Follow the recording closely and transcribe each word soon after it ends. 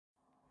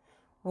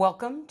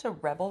Welcome to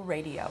Rebel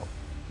Radio,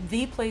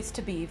 the place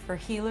to be for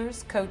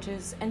healers,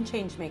 coaches, and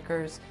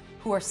changemakers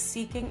who are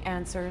seeking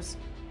answers,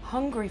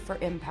 hungry for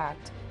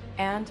impact,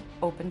 and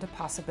open to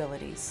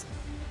possibilities.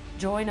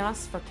 Join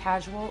us for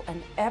casual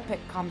and epic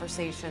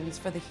conversations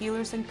for the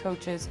healers and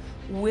coaches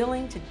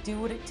willing to do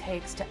what it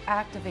takes to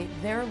activate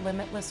their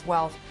limitless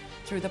wealth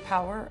through the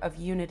power of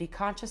unity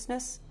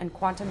consciousness and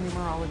quantum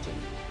numerology.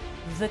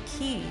 The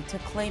key to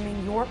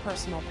claiming your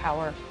personal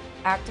power,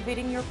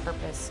 activating your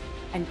purpose,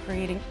 and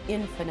creating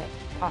infinite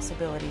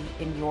possibility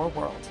in your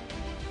world.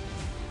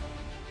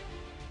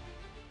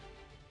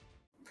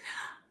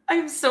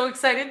 I'm so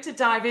excited to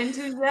dive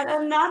into yet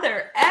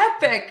another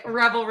epic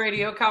Rebel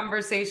Radio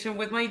conversation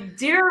with my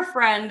dear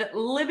friend,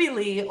 Libby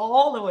Lee,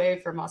 all the way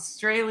from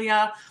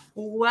Australia.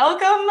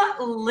 Welcome,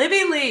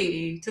 Libby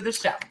Lee, to the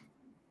show.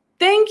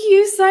 Thank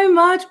you so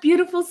much,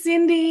 beautiful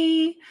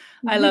Cindy.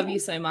 I love you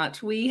so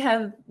much. We've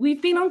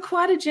been on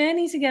quite a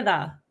journey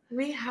together.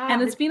 We have.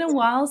 And it's been a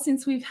while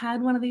since we've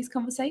had one of these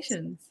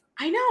conversations.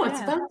 I know. It's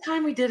about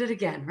time we did it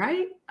again,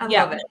 right? I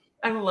love it.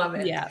 I love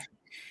it. Yeah.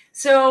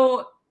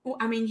 So,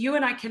 I mean, you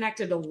and I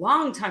connected a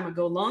long time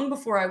ago, long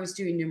before I was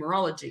doing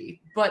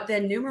numerology, but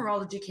then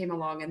numerology came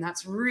along, and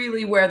that's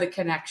really where the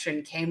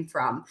connection came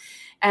from.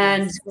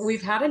 And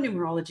we've had a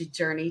numerology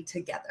journey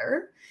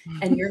together,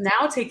 and you're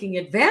now taking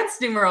advanced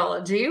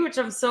numerology, which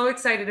I'm so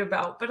excited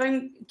about. But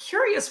I'm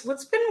curious,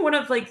 what's been one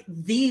of like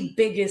the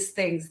biggest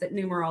things that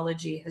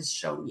numerology has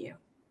shown you?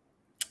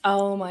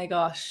 Oh my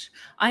gosh.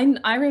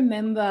 I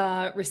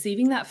remember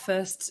receiving that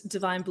first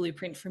divine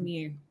blueprint from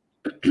you.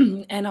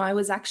 And I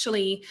was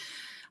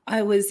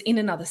in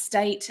another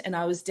state, and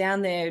I was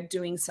down there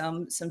doing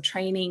some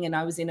training, and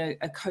I was in a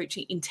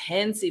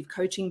intensive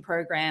coaching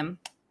program.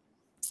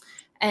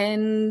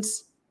 And,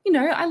 you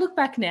know, I look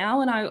back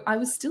now, and I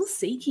was still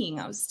seeking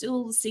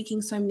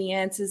so many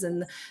answers,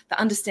 and the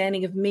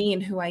understanding of me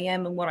and who I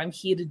am and what I'm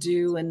here to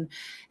do and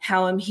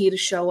how I'm here to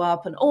show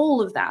up and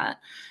all of that.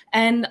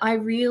 And I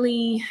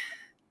really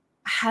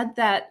had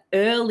that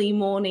early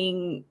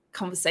morning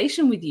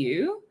conversation with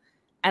you,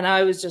 and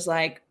I was just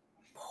like,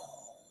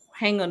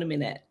 hang on a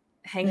minute.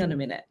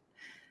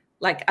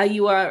 Like, are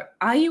you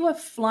a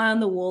fly on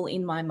the wall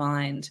in my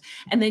mind?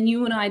 And then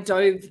you and I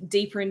dove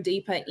deeper and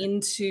deeper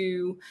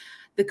into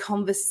the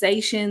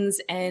conversations,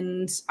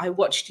 and I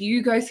watched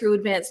you go through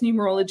advanced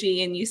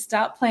numerology, and you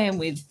start playing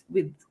with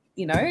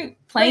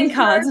playing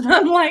cards, and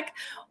I'm like,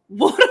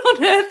 what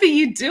on earth are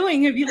you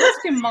doing? Have you lost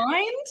your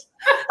mind?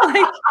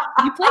 Like,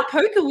 you play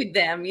poker with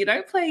them. You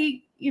don't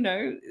play, they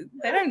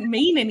don't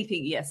mean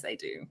anything. Yes, they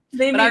do.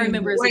 But I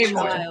remember as a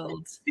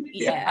child,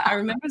 I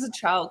remember as a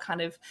child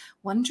kind of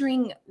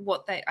wondering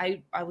what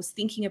I was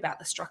thinking about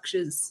the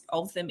structures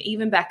of them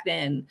even back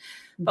then.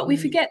 But we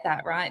forget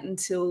that, right,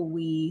 until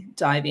we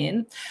dive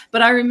in.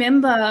 But I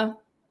remember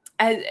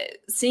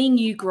seeing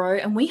you grow,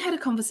 and we had a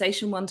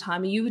conversation one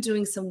time, and you were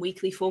doing some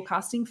weekly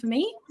forecasting for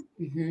me.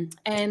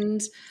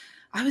 And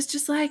I was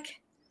just like,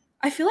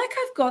 I feel like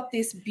I've got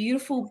this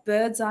beautiful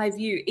bird's eye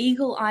view,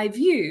 eagle eye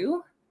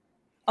view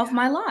of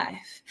my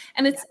life.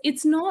 And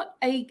it's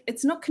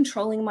not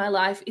controlling my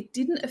life. It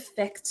didn't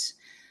affect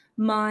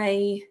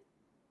my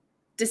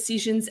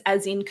decisions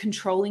as in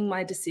controlling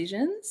my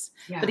decisions,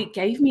 but it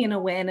gave me an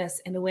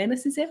awareness, and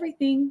awareness is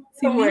everything.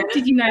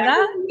 Did you know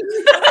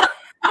that?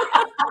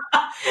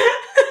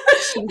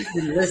 She's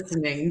been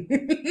listening.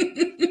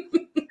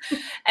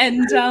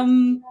 And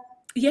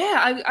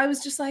I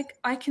was just like,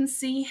 I can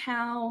see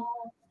how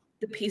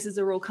the pieces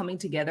are all coming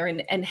together,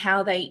 and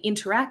how they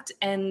interact,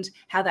 and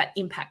how that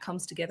impact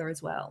comes together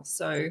as well.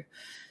 So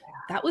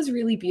that was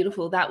really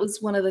beautiful. That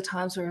was one of the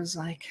times where I was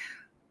like,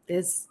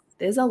 there's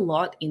a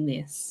lot in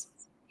this.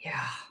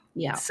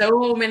 Yeah.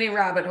 So many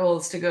rabbit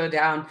holes to go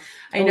down.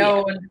 I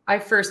know when I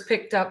first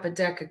picked up a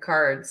deck of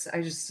cards,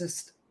 I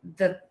just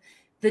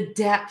the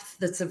depth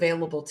that's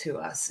available to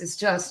us is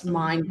just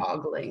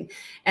mind-boggling.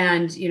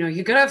 And,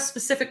 you got to have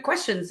specific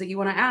questions that you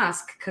want to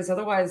ask, because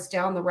otherwise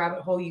down the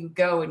rabbit hole you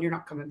go, and you're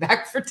not coming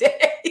back for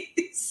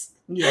days.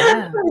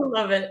 Yeah. I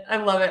love it.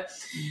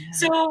 Yeah.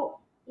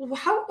 So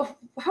how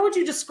would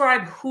you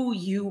describe who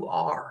you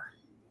are?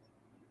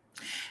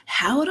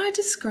 How would I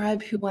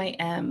describe who I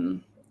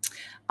am?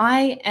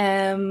 I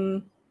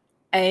am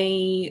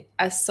a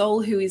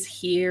soul who is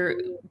here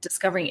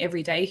discovering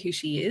every day who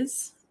she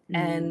is,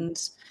 and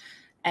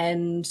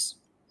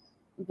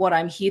what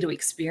I'm here to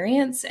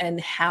experience, and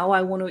how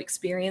I want to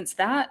experience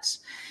that.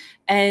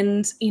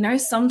 And,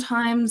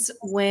 sometimes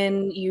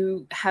when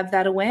you have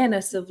that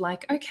awareness of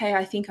like, okay,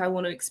 I think I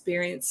want to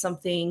experience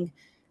something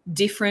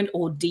different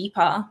or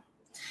deeper,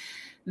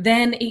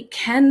 then it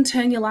can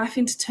turn your life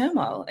into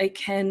turmoil. It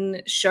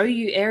can show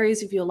you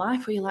areas of your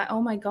life where you're like,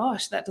 oh my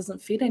gosh, that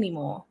doesn't fit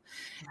anymore.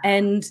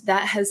 And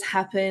that has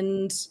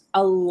happened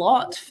a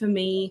lot for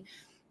me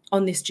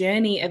on this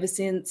journey ever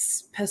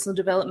since personal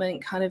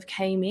development kind of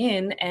came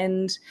in,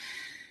 and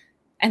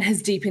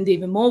has deepened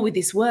even more with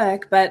this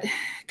work. But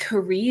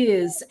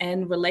careers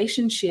and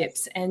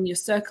relationships and your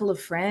circle of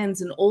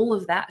friends and all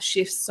of that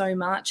shifts so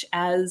much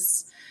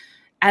as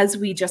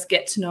we just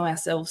get to know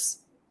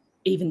ourselves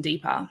even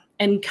deeper,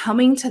 and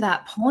coming to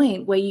that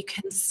point where you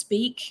can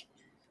speak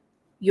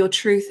your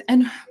truth.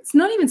 And it's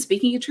not even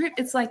speaking your truth,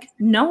 it's like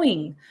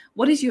knowing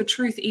what is your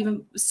truth,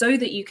 even so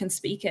that you can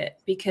speak it.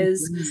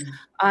 Because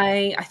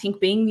I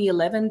think being the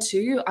 11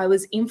 too, I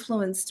was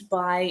influenced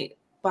by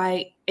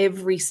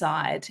every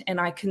side, and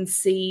I can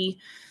see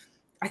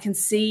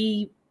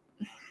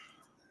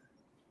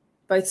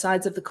both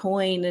sides of the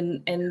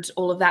coin and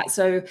all of that.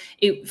 So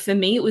for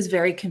me, it was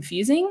very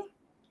confusing.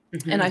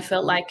 And I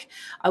felt like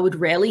I would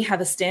rarely have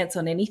a stance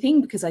on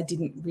anything because I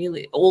didn't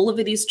really, all of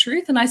it is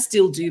truth. And I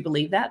still do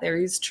believe that there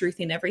is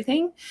truth in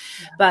everything.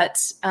 Yeah.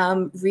 But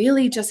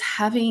really just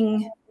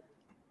having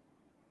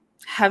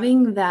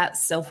that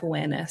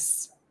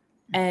self-awareness,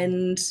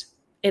 and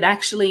it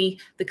actually,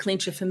 the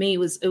clincher for me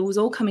was, it was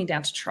all coming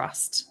down to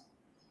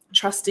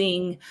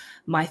trusting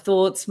my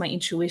thoughts, my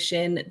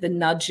intuition, the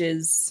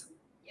nudges.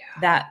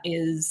 That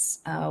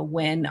is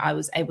when I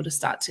was able to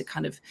start to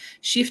kind of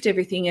shift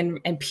everything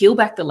and peel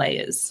back the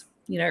layers.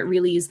 You know, it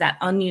really is that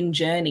onion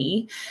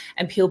journey,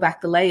 and peel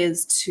back the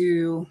layers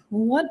to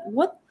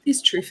what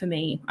is true for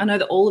me. I know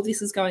that all of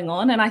this is going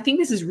on, and I think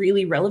this is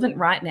really relevant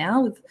right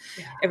now with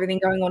everything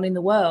going on in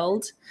the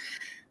world.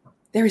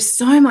 There is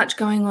so much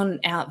going on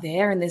out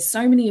there, and there's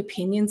so many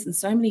opinions and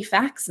so many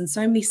facts and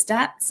so many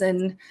stats,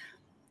 and,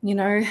 you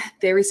know,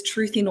 there is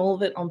truth in all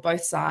of it on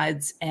both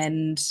sides.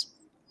 And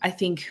I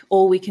think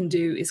all we can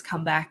do is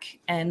come back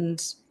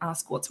and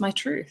ask, what's my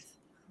truth?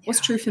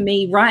 What's true for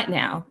me right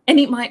now? And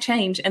it might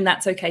change, and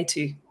that's okay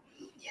too.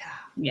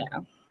 Yeah.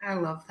 I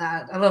love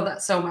that. I love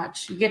that so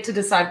much. You get to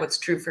decide what's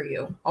true for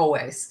you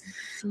always.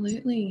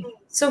 Absolutely.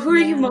 So who are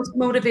you most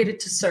motivated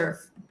to serve?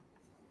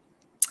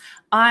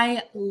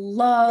 I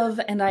love,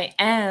 and I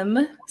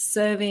am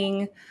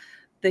serving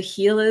the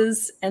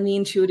healers and the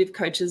intuitive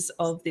coaches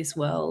of this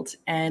world.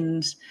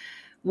 And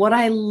what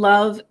I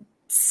love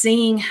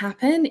seeing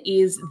happen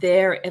is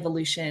their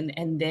evolution,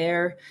 and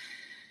their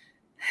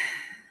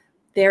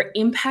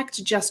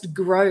impact just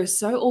grows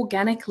so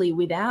organically,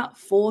 without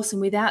force and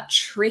without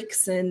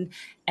tricks and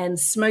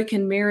smoke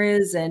and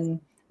mirrors and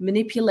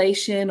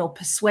manipulation or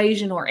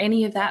persuasion or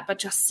any of that, but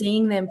just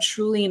seeing them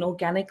truly and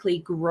organically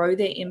grow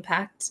their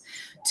impact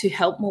to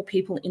help more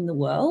people in the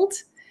world.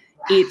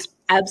 It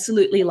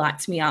absolutely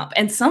lights me up.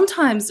 And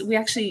sometimes we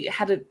actually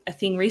had a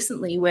thing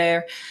recently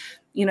where,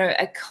 you know,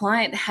 a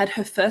client had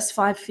her first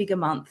 5-figure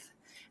month,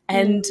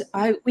 and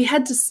we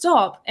had to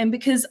stop. And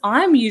because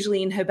I'm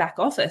usually in her back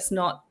office,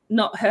 not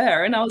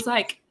her. And I was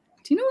like,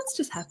 do you know what's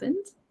just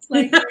happened?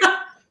 Like,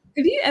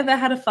 have you ever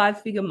had a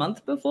 5-figure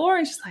month before?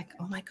 And she's like,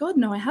 oh my God,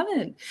 no, I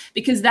haven't.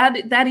 Because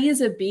that is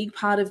a big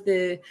part of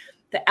the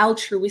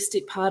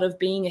altruistic part of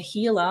being a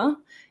healer,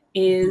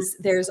 is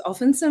there's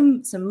often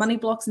some money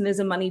blocks, and there's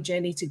a money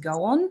journey to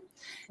go on.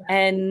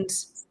 And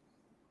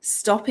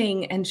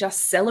stopping and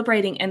just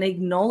celebrating and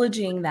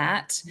acknowledging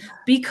that,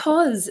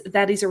 because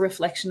that is a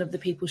reflection of the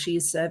people she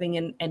is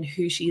serving and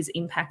who she is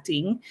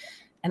impacting,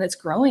 and it's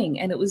growing.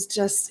 And it was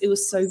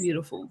so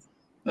beautiful.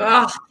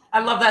 Oh,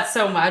 I love that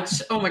so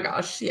much. Oh my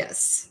gosh.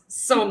 Yes.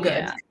 So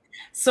good. Yeah.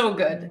 So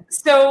good.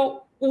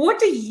 So what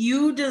do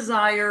you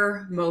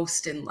desire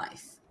most in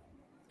life,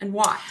 and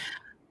why?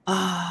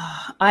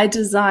 I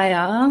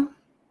desire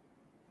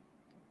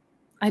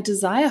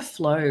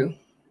flow.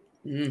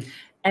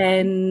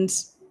 And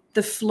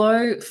the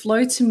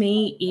flow to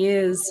me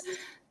is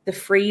the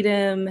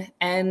freedom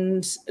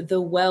and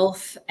the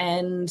wealth,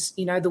 and,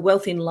 you know, the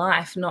wealth in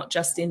life, not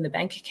just in the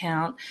bank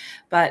account,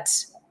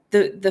 but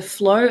the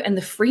flow and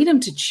the freedom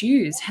to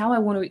choose how I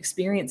want to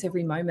experience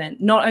every moment,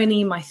 not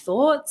only in my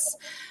thoughts,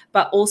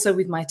 but also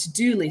with my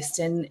to-do list.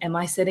 And am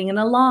I setting an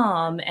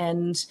alarm?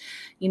 And,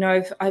 you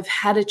know, I've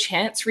had a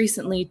chance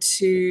recently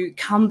to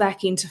come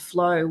back into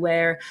flow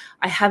where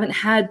I haven't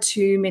had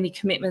too many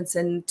commitments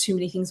and too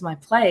many things on my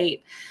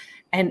plate.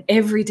 And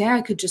every day I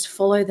could just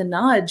follow the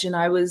nudge. And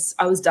I was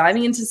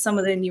diving into some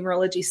of the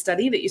numerology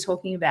study that you're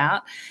talking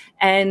about.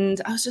 And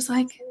I was just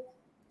like,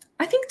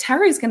 I think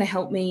tarot is going to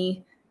help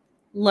me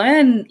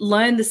learn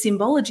the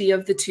symbology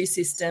of the two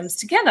systems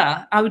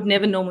together. I would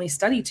never normally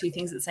study two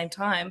things at the same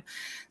time.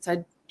 So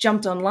I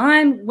jumped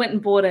online, went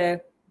and bought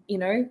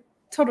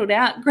toddled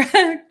out,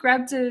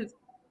 grabbed a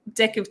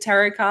deck of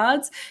tarot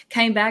cards,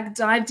 came back,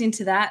 dived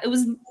into that. It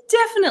was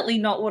definitely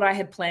not what I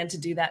had planned to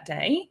do that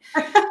day.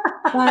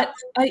 But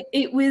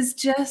it was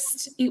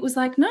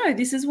like, no,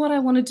 this is what I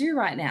want to do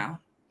right now.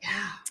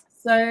 Yeah.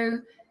 So,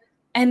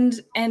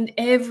 and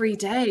every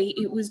day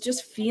it was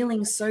just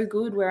feeling so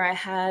good, where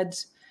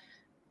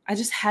I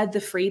just had the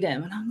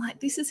freedom, and I'm like,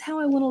 this is how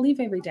I want to live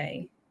every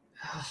day.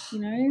 You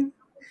know,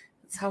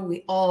 it's how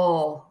we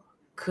all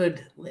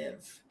could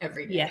live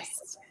every day.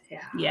 Yes.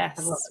 Yeah. Yes.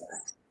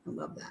 I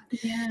love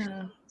that.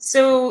 Yeah.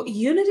 So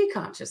unity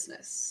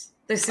consciousness.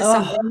 This is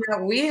something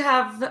that we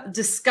have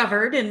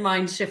discovered in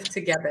Mindshift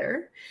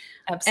together.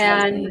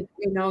 Absolutely. And,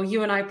 you know,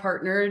 you and I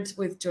partnered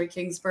with Joy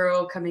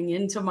Kingsborough coming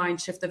into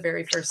Mindshift the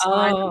very first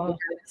time.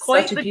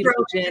 Quite such a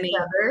beautiful journey.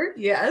 Together.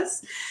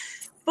 Yes.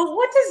 But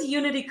what does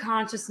unity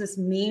consciousness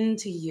mean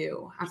to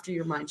you after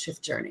your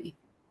Mindshift journey?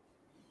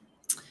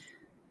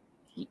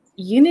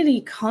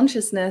 unity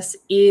consciousness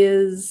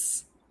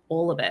is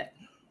all of it.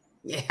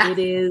 Yeah. It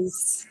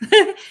is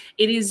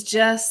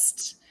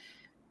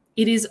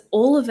it is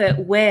all of it,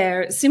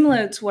 where,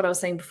 similar to what I was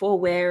saying before,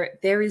 where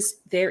there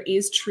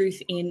is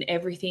truth in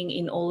everything,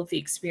 in all of the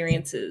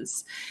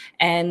experiences.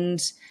 And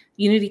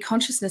unity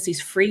consciousness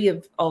is free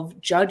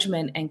of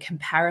judgment and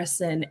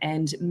comparison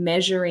and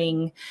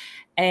measuring,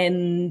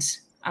 and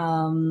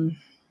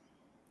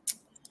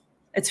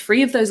it's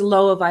free of those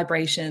lower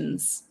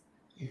vibrations.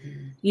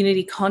 Mm-hmm.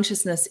 Unity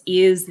consciousness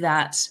is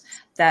that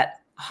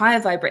higher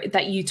vibration,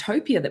 that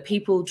utopia that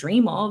people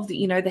dream of,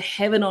 you know, the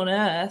heaven on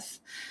earth.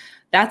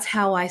 That's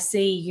how I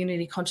see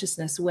unity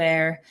consciousness,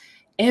 where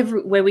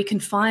we can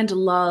find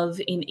love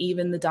in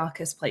even the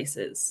darkest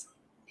places.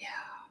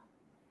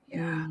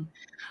 Yeah.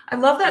 I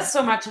love that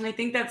so much. And I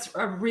think that's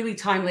really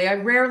timely. I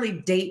rarely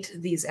date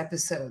these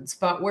episodes,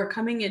 but we're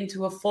coming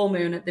into a full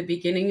moon at the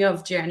beginning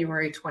of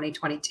January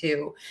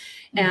 2022.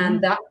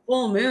 And that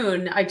full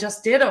moon, I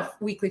just did a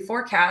weekly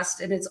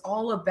forecast, and it's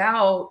all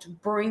about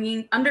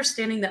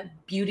understanding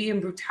that beauty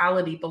and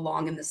brutality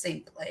belong in the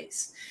same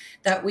place.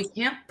 That we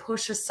can't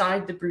push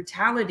aside the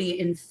brutality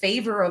in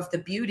favor of the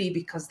beauty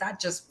because that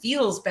just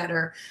feels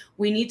better.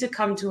 We need to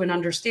come to an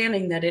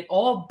understanding that it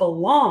all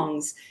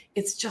belongs.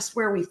 It's just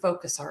where we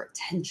focus our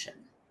attention.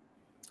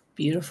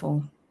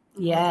 Beautiful.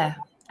 Yeah,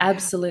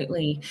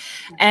 absolutely.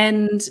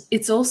 And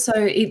it's also,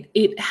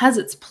 it has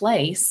its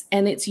place,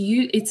 and it's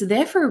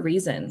there for a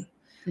reason.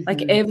 Mm-hmm.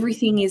 Like,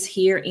 everything is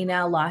here in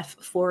our life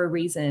for a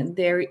reason.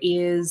 There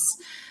is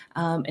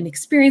an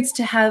experience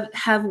to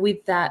have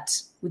with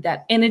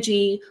that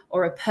energy,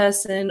 or a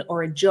person,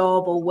 or a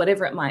job, or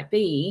whatever it might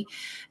be.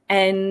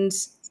 And,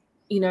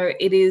 you know,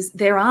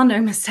 there are no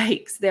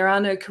mistakes, there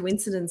are no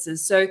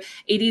coincidences. So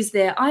it is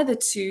there either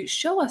to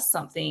show us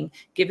something,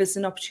 give us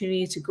an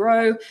opportunity to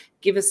grow,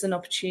 give us an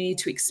opportunity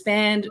to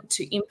expand,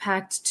 to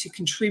impact, to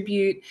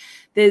contribute.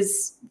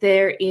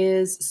 There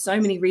is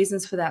so many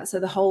reasons for that. So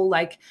the whole,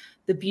 like,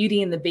 the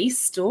Beauty and the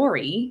Beast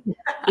story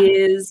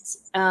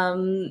is,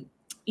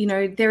 you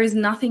know, there is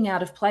nothing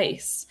out of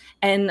place.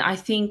 And I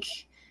think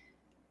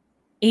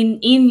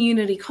in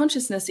unity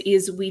consciousness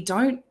is we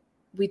don't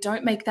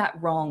make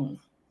that wrong.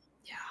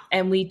 Yeah.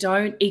 And we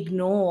don't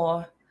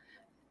ignore.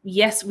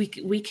 Yes, we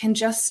can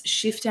just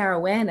shift our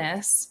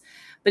awareness,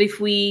 but if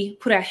we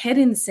put our head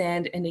in the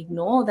sand and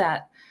ignore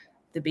that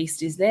the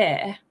beast is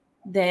there,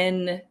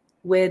 then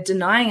we're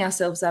denying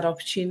ourselves that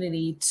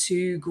opportunity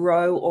to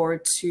grow, or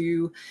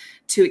to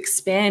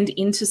expand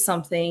into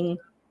something,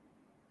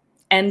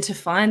 and to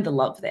find the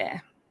love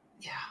there.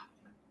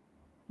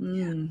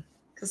 Yeah.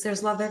 Because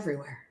there's love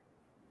everywhere.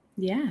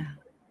 Yeah.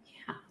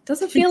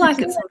 Doesn't feel like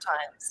it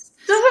sometimes.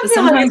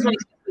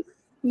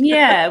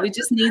 We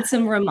just need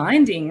some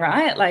reminding,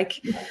 right? Like,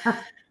 we can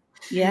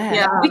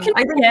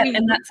forget,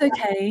 and that's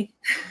okay.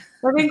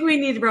 I think we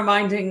need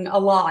reminding a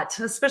lot,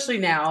 especially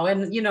now.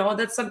 And, you know,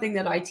 that's something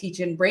that I teach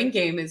in Brain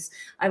Game is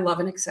I love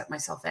and accept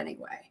myself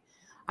anyway.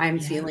 I'm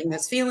feeling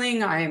this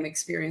feeling. I am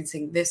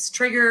experiencing this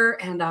trigger,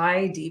 and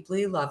I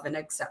deeply love and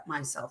accept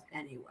myself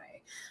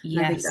anyway.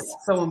 Yes. I think that's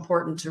so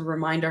important to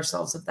remind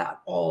ourselves of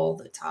that all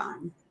the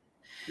time.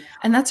 Yeah.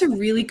 And that's a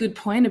really good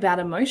point about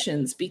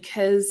emotions,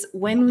 because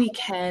when we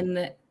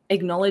can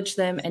acknowledge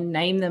them and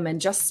name them and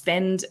just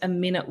spend a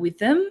minute with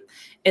them,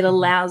 it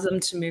allows them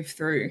to move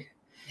through.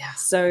 Yeah.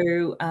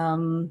 So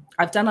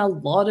I've done a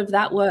lot of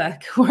that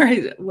work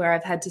where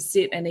I've had to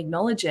sit and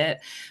acknowledge it.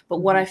 But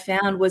what I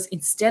found was,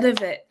 instead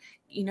of it,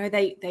 you know,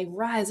 they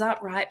rise up,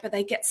 right? But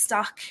they get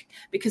stuck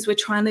because we're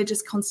trying to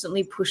just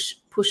constantly push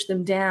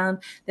them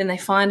down. Then they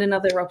find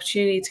another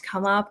opportunity to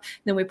come up.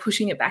 Then we're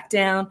pushing it back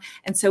down.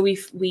 And so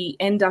we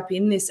end up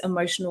in this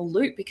emotional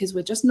loop because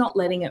we're just not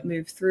letting it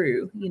move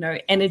through. You know,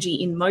 energy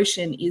in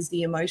motion is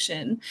the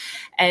emotion.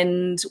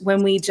 And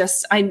when we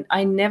just,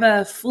 I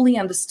never fully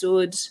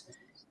understood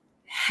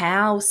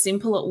how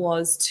simple it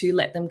was to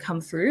let them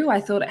come through. I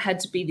thought it had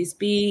to be this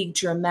big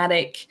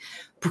dramatic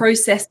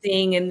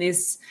processing and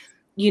this,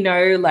 you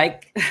know,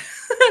 like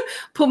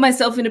put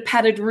myself in a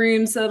padded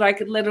room so that I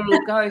could let it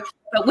all go.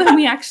 But when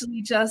we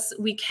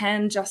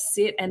can just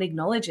sit and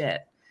acknowledge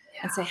it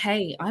and say,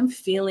 hey, I'm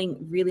feeling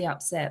really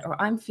upset,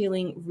 or I'm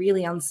feeling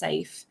really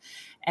unsafe,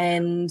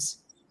 and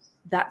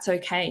that's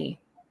okay.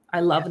 I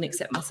love and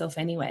accept myself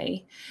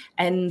anyway.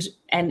 And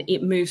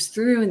it moves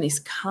through, and this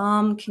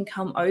calm can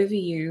come over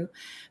you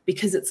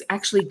because it's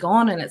actually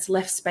gone and it's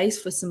left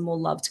space for some more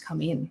love to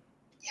come in.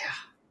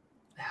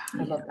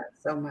 I love that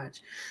so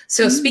much.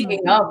 So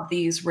speaking of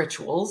these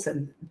rituals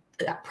and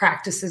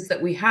practices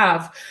that we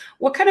have,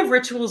 what kind of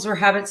rituals or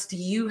habits do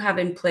you have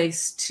in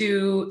place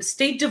to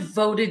stay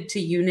devoted to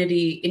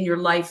unity in your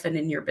life and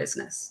in your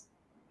business?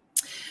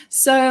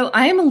 So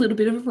I am a little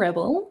bit of a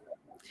rebel.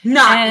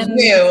 Not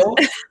you.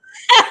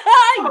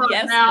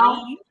 Yes,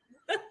 now.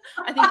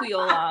 I think we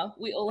all are.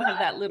 We all have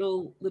that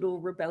little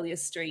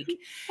rebellious streak.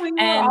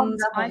 And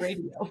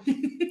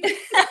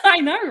I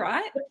know,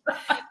 right?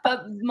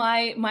 But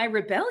my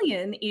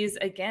rebellion is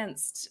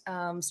against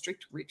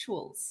strict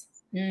rituals,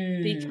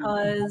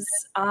 because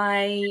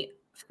I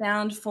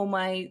found for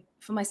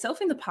for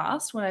myself in the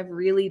past, when I've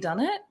really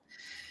done it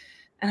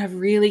and I've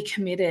really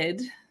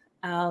committed,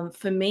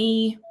 for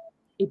me,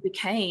 it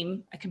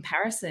became a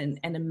comparison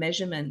and a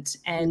measurement,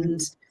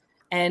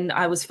 and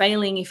I was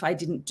failing if I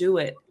didn't do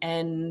it.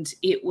 And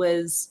it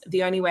was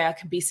the only way I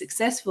could be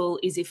successful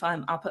is if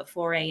I'm up at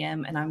 4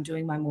 a.m. and I'm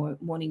doing my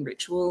morning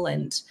ritual.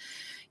 And,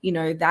 you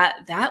know,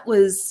 that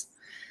was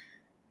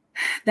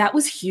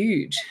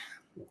huge.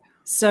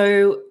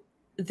 So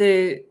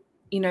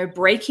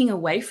breaking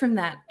away from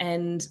that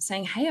and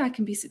saying, hey, I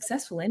can be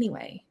successful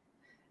anyway.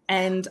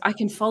 And I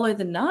can follow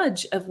the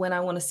nudge of when I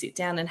want to sit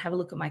down and have a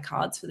look at my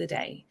cards for the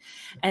day.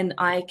 And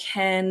I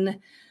can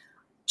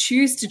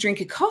choose to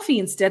drink a coffee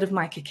instead of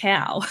my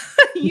cacao,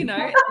 and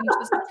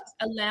just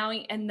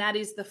allowing, and that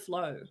is the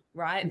flow,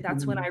 right?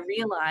 That's when I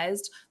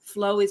realized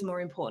flow is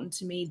more important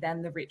to me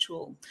than the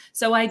ritual.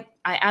 So I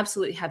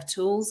absolutely have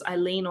tools. I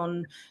lean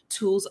on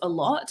tools a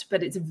lot,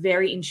 but it's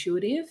very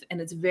intuitive, and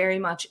it's very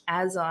much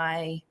as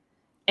I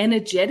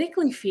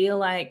energetically feel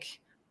like,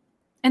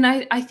 and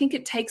I think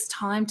it takes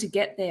time to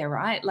get there,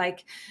 right?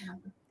 Like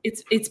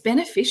it's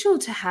beneficial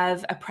to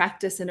have a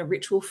practice and a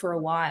ritual for a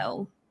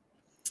while.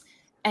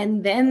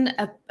 And then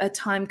a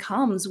time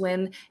comes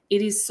when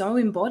it is so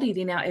embodied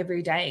in our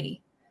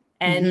everyday.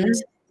 And,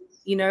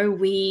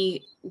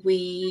 we,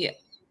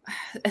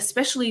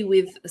 especially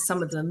with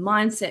some of the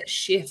mindset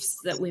shifts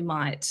that we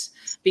might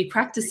be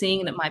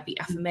practicing, and it might be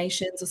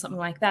affirmations or something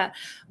like that,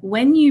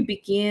 when you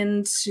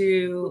begin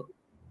to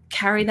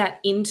carry that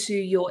into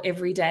your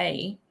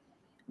everyday,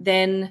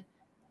 then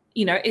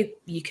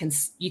you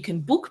can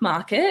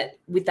bookmark it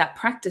with that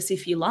practice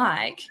if you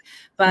like,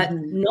 but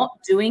not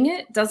doing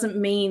it doesn't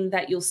mean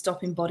that you'll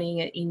stop embodying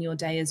it in your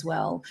day as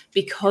well,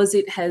 because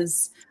it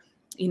has,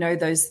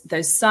 those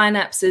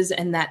synapses,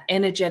 and that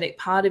energetic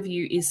part of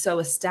you is so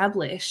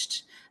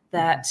established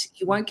that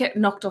you won't get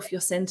knocked off your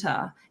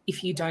center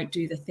if you don't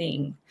do the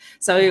thing.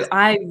 So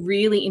I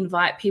really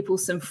invite people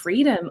some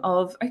freedom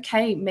of,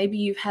 okay, maybe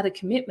you've had a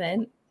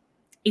commitment.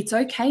 It's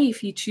okay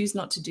if you choose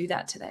not to do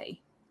that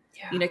today.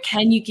 Yeah.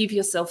 Can you give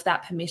yourself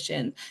that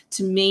permission?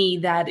 To me,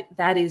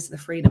 that is the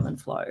freedom and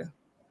flow.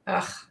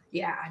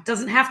 Yeah. It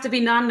doesn't have to be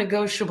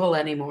non-negotiable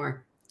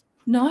anymore.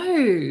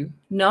 No,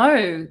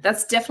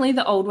 that's definitely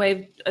the old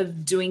way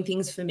of doing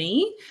things for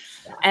me.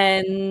 Yeah.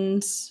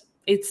 And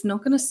it's not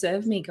going to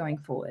serve me going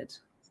forward.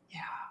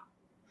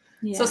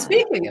 Yeah. So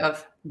speaking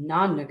of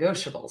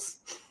non-negotiables,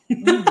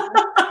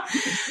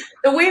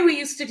 the way we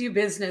used to do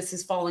business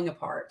is falling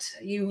apart.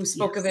 You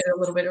spoke of it a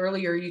little bit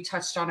earlier. You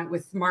touched on it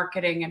with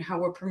marketing and how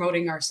we're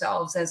promoting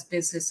ourselves as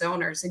business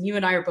owners. And you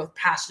and I are both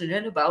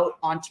passionate about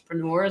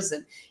entrepreneurs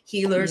and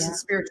healers and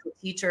spiritual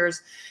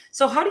teachers.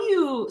 So how do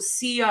you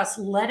see us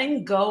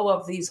letting go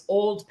of these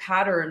old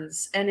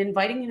patterns and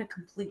inviting in a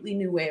completely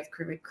new way of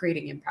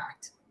creating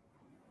impact?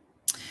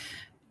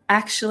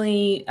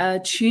 Actually,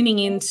 tuning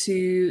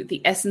into the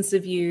essence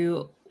of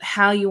you,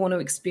 how you want to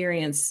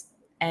experience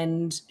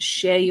and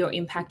share your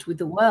impact with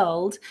the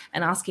world,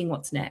 and asking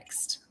what's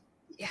next.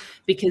 Yeah.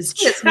 Because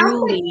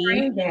truly,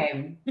 brain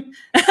game. And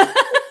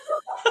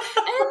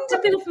a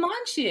bit of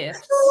mind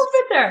shift. A little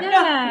bit there.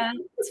 Yeah.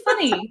 It's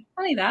funny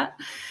that.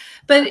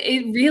 But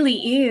it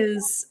really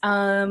is.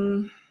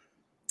 I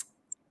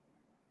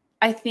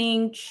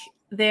think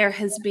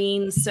there's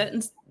been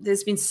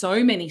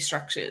so many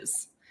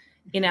structures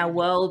in our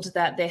world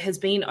that there has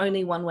been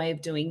only one way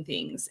of doing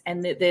things,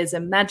 and that there's a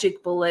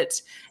magic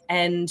bullet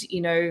and,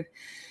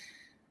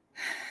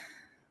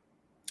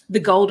 the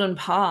golden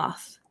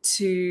path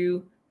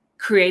to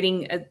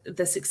creating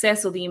the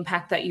success or the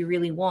impact that you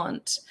really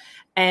want.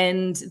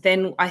 And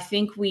then I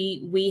think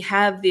we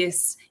have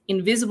this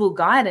invisible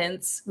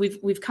guidance.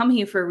 We've come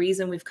here for a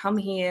reason. We've come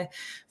here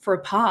for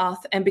a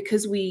path. And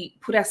because we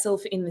put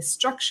ourselves in this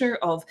structure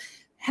of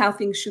how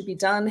things should be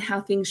done,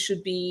 how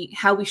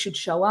we should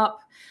show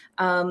up,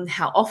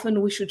 how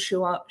often we should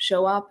show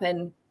up,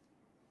 and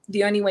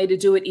the only way to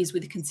do it is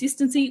with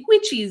consistency,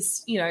 which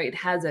is, it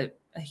has a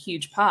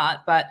huge part,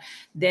 but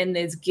then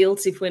there's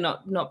guilt if we're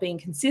not being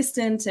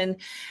consistent, and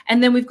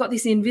then we've got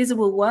this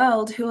invisible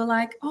world who are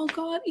like, oh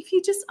God, if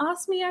you just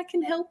ask me, I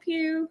can help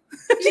you,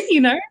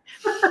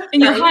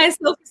 and your higher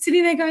self is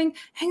sitting there going,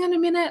 hang on a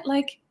minute,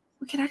 like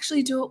we could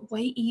actually do it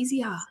way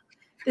easier.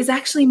 There's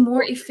actually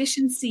more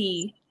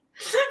efficiency.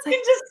 You can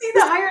just see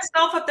the higher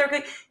self up there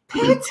going, pay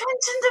attention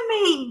to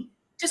me.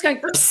 Just going,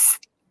 psst.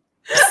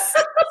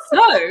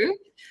 So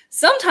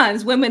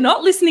sometimes when we're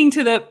not listening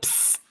to the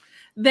psst,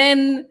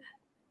 then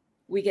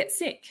we get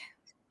sick.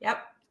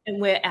 Yep.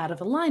 And we're out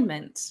of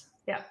alignment.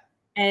 Yep.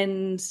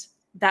 And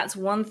that's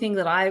one thing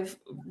that I've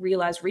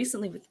realized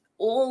recently with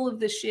all of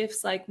the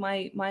shifts, like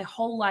my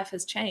whole life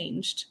has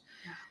changed.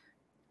 Yeah.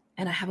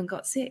 And I haven't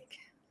got sick.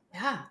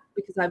 Yeah.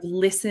 Because I've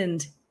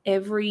listened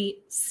every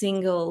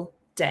single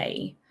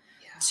day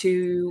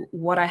to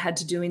what I had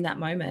to do in that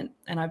moment.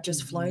 And I've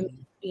just flown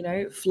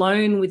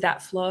with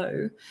that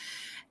flow.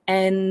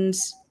 And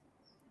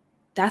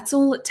that's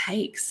all it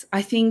takes.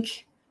 I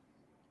think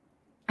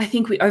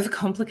we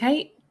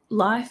overcomplicate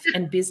life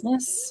and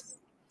business.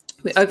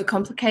 We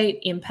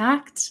overcomplicate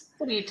impact.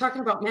 What are you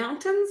talking about?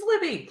 Mountains,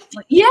 Libby?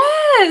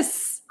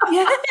 Yes.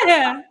 Yeah.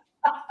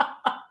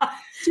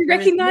 Do you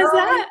recognize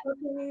that?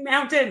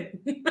 Mountain.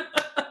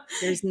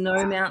 There's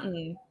no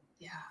mountain.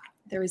 Yeah.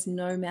 There is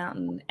no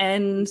mountain.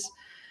 And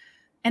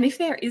if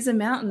there is a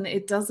mountain,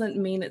 it doesn't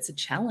mean it's a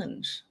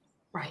challenge.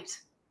 Right.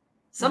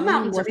 Some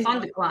mountains are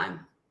fun to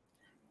climb.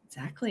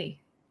 Exactly.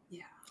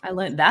 Yeah. I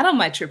learned that on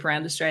my trip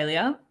around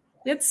Australia.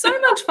 We had so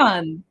much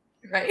fun.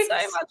 Right. So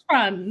much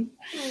fun.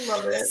 I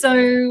love it.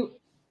 So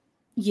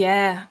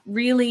yeah,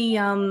 really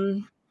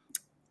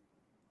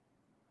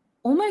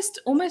almost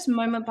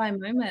moment by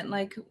moment,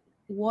 like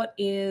what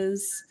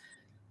is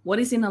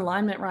in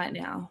alignment right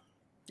now.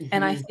 Mm-hmm.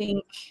 And I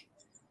think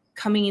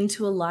coming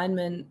into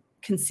alignment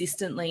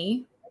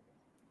consistently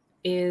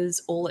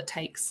is all it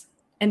takes,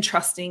 and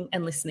trusting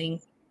and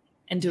listening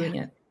and doing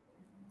it.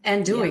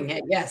 And doing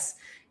it, yes.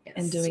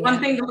 And doing it's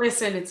one thing to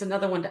listen, it's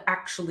another one to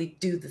actually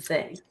do the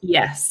thing.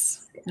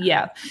 Yes.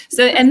 Yeah.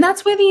 So, and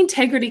that's where the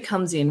integrity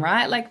comes in,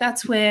 right? Like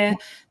that's where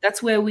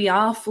we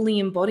are fully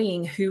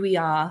embodying who we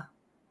are,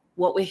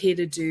 what we're here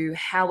to do,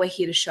 how we're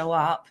here to show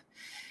up,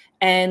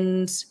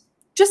 and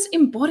just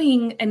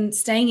embodying and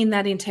staying in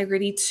that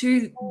integrity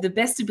to the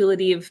best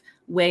ability of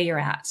where you're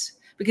at.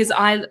 Because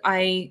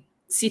I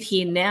sit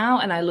here now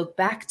and I look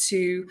back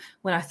to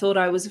when I thought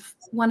I was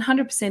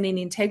 100% in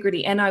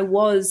integrity, and I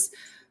was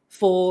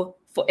for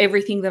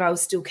everything that I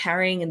was still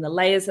carrying and the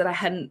layers that I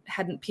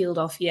hadn't peeled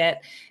off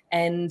yet.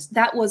 And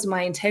that was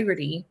my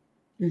integrity.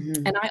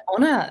 Mm-hmm. And I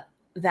honor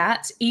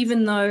that,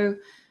 even though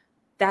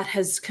that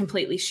has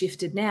completely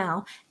shifted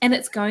now, and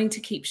it's going to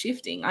keep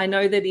shifting. I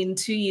know that in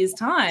 2 years'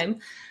 time,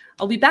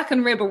 I'll be back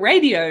on Rebel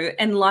Radio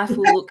and life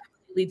will look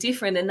completely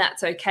different, and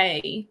that's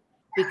okay,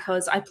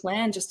 because I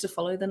plan just to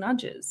follow the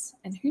nudges.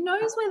 And who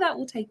knows where that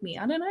will take me?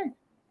 I don't know.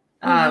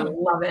 I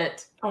love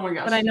it. Oh my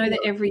gosh. But I know that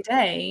every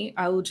day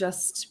I will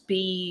just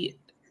be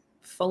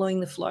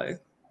following the flow.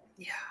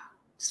 Yeah,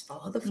 just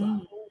follow the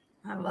flow.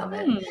 I love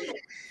it.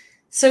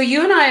 So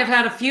you and I have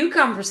had a few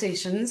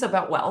conversations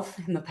about wealth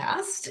in the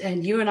past,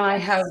 and you and I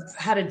have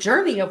had a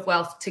journey of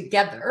wealth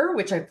together,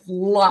 which I've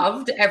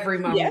loved every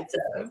moment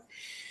of.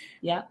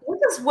 Yeah. What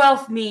does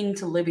wealth mean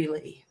to Libby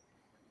Lee?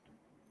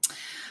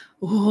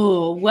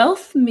 Oh,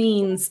 wealth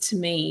means to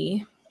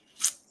me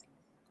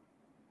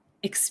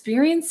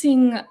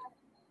experiencing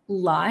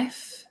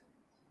life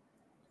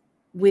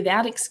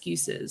without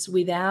excuses,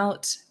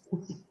 without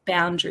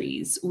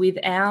boundaries,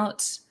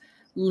 without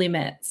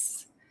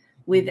limits,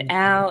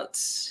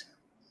 without,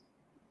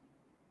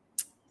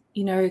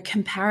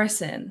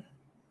 comparison.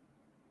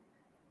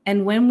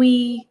 And when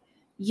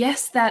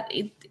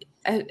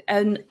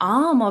an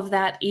arm of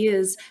that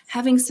is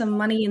having some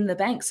money in the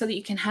bank so that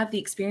you can have the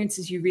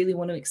experiences you really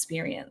want to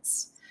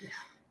experience. Yeah.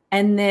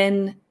 And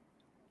then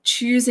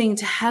choosing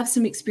to have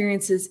some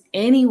experiences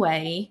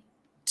anyway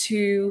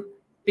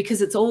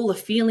because it's all a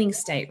feeling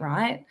state,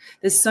 right?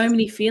 There's so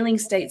many feeling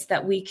states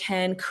that we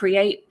can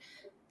create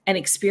an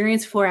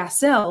experience for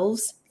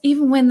ourselves,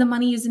 even when the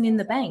money isn't in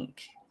the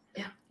bank.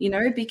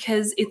 Yeah.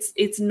 Because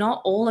it's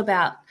not all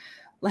about,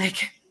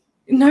 like,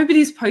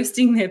 nobody's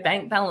posting their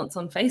bank balance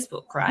on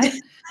Facebook, right?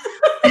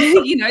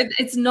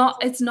 It's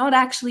not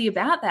actually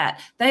about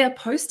that. They are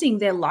posting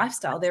their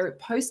lifestyle. They're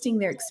posting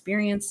their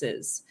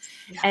experiences.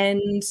 Yeah.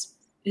 And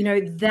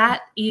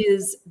that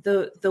is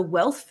the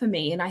wealth for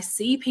me. And I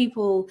see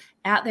people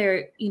out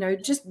there,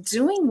 just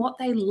doing what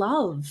they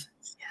love.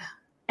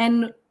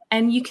 Yeah.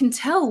 And you can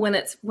tell when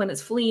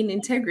it's fully in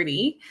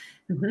integrity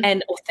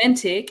and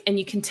authentic, and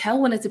you can tell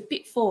when it's a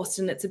bit forced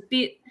and it's a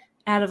bit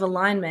out of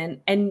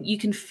alignment, and you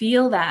can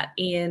feel that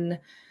in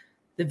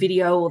the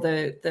video or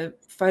the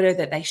photo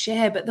that they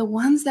share. But the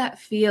ones that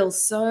feel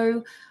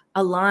so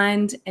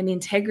aligned and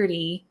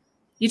integrity,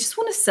 you just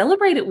want to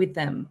celebrate it with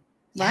them.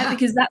 Right?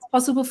 Because that's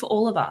possible for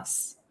all of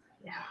us.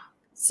 Yeah.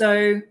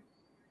 So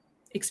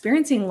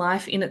experiencing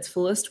life in its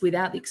fullest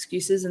without the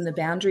excuses and the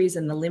boundaries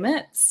and the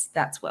limits,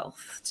 that's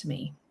wealth to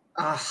me.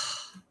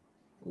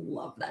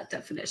 Love that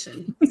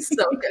definition.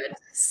 So good.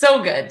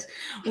 So good.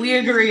 We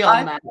agree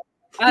on that.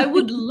 I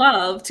would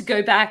love to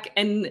go back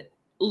and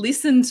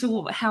listen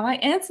to how I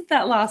answered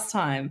that last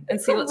time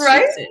and see what's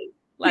shifted.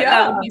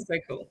 That would be so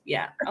cool.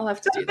 Yeah, I'll have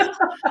to do that.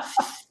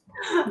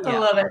 I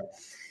love it.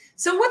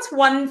 So what's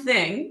one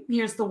thing,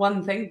 here's the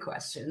one thing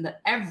question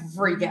that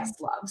every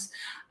guest loves.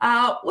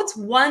 What's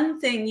one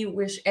thing you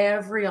wish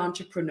every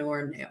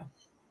entrepreneur knew?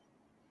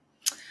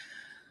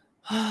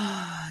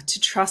 To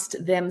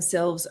trust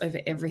themselves over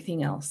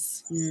everything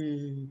else.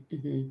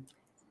 Mm-hmm.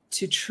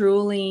 To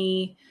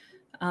truly,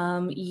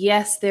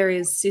 yes, there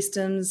is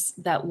systems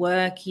that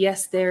work.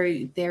 Yes, there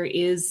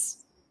is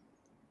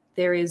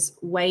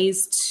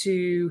ways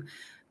to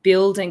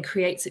build and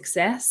create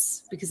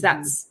success, because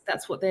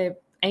that's what they're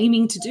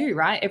aiming to do,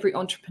 right? Every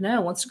entrepreneur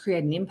wants to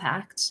create an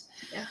impact.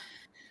 Yeah.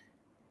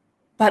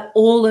 But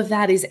all of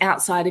that is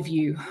outside of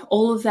you.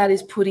 All of that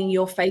is putting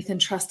your faith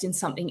and trust in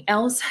something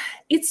else.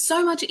 It's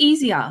so much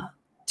easier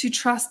to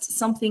trust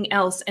something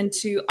else, and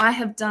I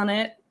have done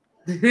it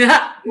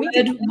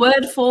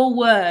word for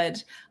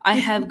word. I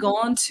have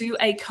gone to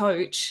a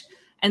coach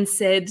and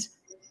said,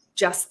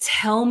 Just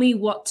tell me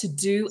what to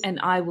do and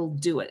I will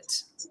do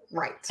it.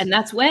 Right. And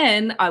that's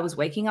when I was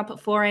waking up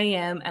at 4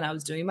 a.m. and I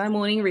was doing my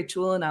morning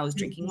ritual and I was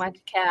drinking my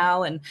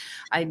cacao and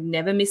I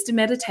never missed a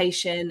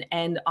meditation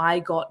and I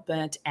got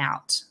burnt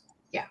out.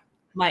 Yeah.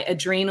 My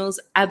adrenals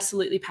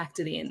absolutely packed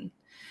it in.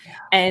 Yeah.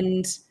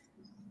 And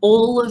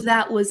all of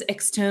that was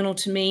external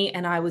to me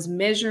and I was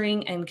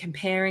measuring and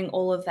comparing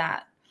all of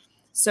that.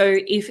 So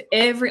if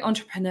every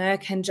entrepreneur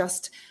can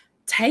just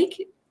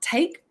take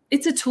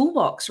it's a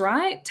toolbox,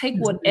 right? Take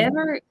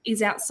whatever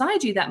is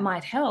outside you that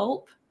might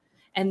help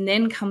and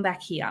then come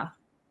back here.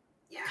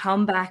 Yeah.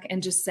 Come back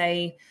and just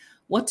say,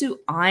 what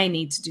do I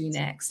need to do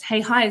next? Hey,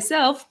 higher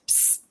self,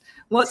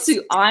 what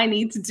do I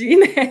need to do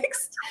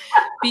next?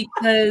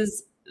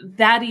 Because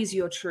that is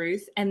your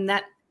truth and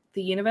that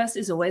the universe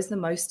is always the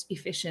most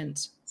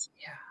efficient.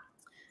 Yeah.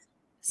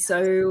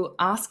 So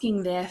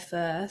asking there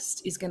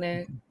first is going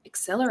to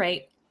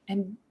accelerate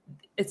and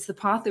it's the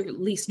path of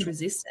least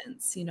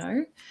resistance, you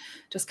know,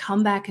 just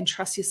come back and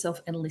trust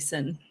yourself and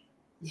listen.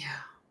 Yeah.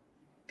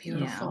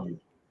 Beautiful. Yeah.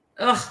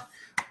 Ugh,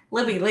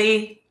 Libby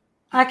Lee,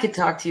 I could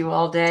talk to you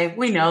all day.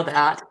 We know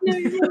that.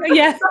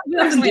 Yeah.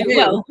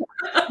 Well,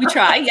 we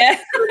try. Yeah.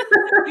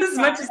 As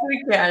much as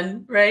we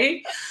can.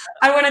 Right.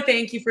 I want to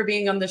thank you for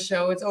being on the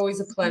show. It's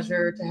always a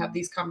pleasure to have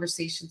these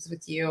conversations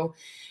with you.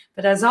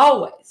 But as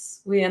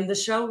always, we end the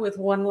show with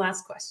one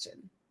last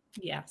question.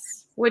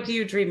 Yes. What do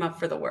you dream of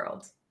for the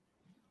world?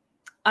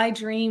 I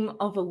dream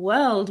of a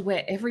world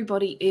where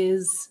everybody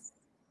is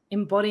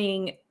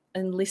embodying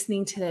and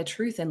listening to their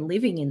truth and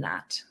living in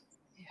that.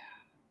 Yeah.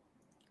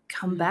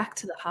 Come back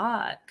to the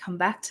heart, come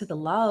back to the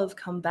love,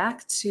 come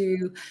back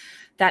to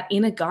that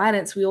inner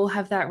guidance. We all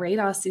have that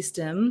radar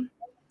system.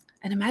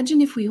 And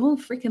imagine if we all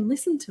freaking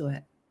listened to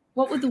it.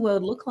 What would the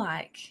world look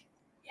like?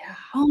 Yeah.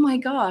 Oh my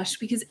gosh,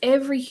 because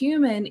every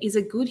human is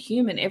a good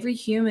human. Every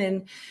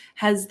human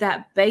has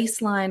that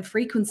baseline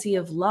frequency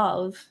of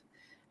love.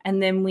 And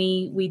then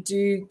we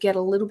do get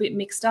a little bit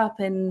mixed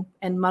up and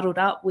muddled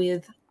up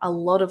with a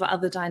lot of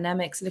other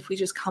dynamics. And if we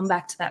just come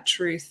back to that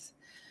truth,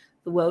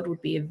 the world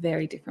would be a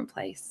very different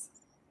place.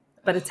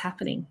 But it's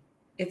happening.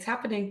 It's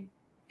happening.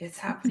 It's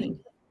happening.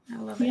 I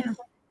love it.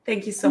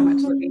 Thank you so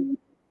much, Libby.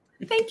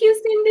 Thank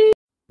you, Cindy.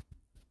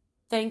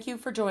 Thank you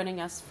for joining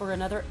us for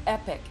another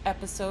epic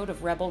episode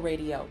of Rebel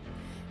Radio.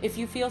 If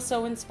you feel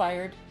so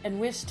inspired and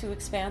wish to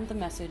expand the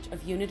message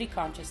of unity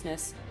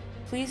consciousness,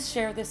 please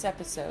share this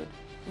episode.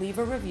 Leave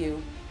a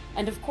review,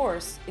 and of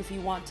course, if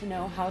you want to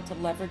know how to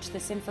leverage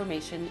this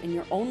information in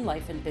your own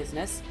life and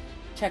business,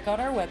 check out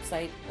our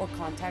website or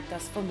contact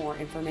us for more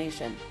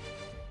information.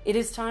 It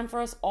is time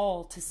for us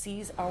all to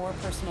seize our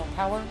personal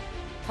power,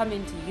 come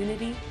into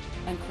unity,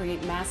 and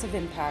create massive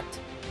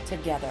impact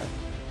together.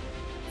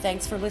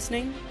 Thanks for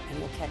listening, and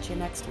we'll catch you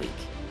next week.